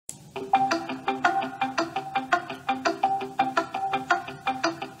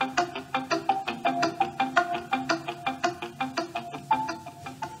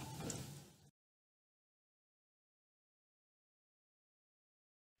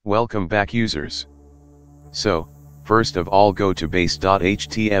Welcome back users. So, first of all go to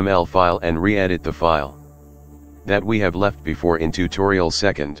base.html file and re-edit the file that we have left before in tutorial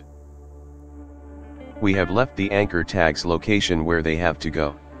second. We have left the anchor tags location where they have to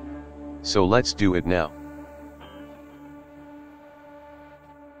go. So let's do it now.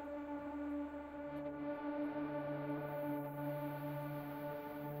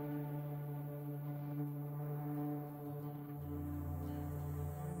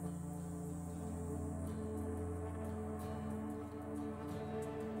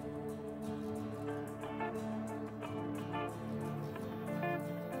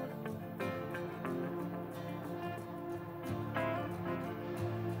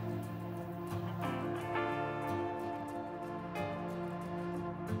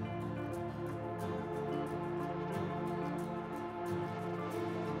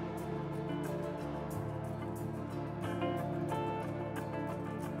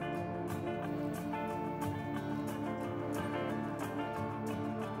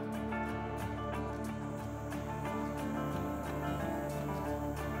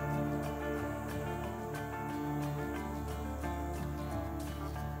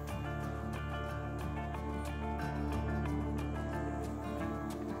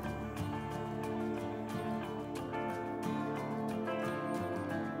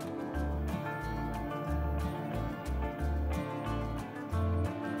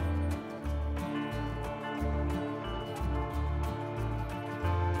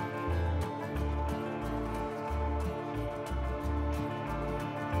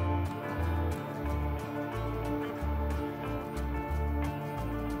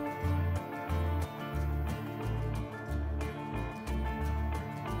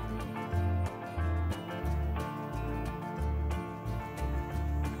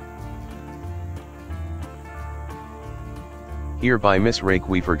 Here by mistake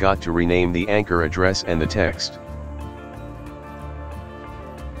we forgot to rename the anchor address and the text.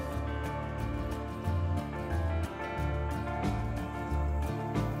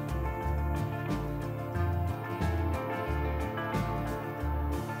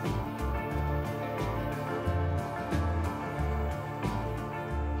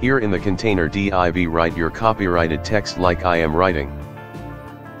 Here in the container div write your copyrighted text like I am writing.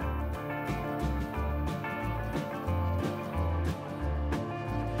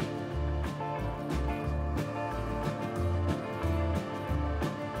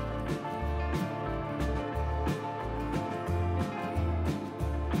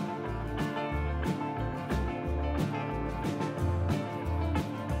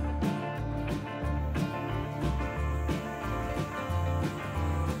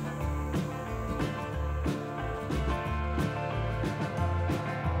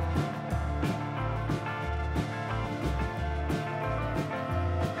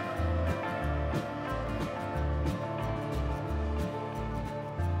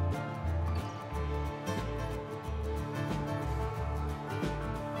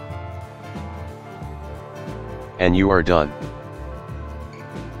 And you are done.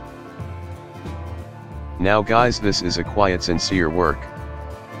 Now guys, this is a quiet sincere work.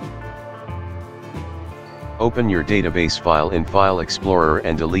 Open your database file in File Explorer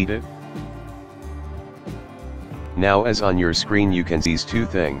and delete it. Now as on your screen you can see these two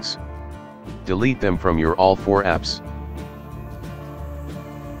things. Delete them from your all 4 apps.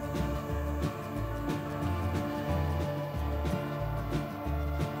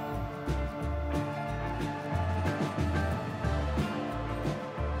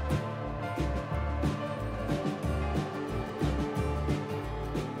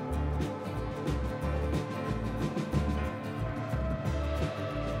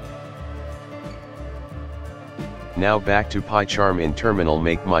 Now back to PyCharm in terminal,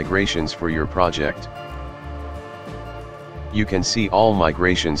 make migrations for your project. You can see all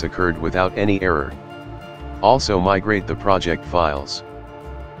migrations occurred without any error. Also migrate the project files.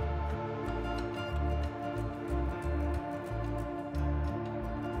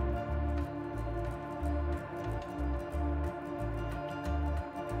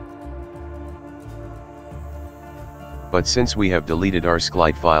 But since we have deleted our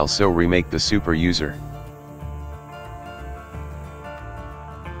SCLide file, so remake the super user.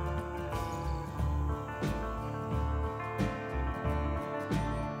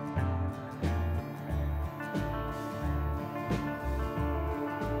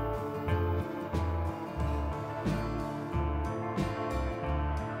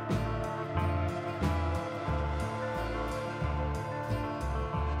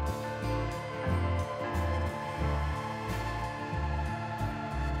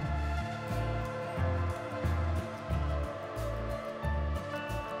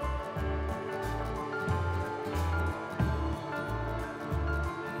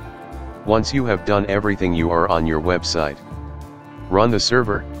 Once you have done everything, you are on your website. Run the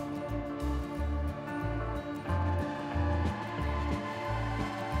server.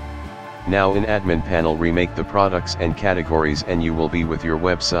 Now in admin panel remake the products and categories and you will be with your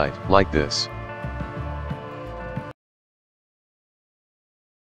website like this.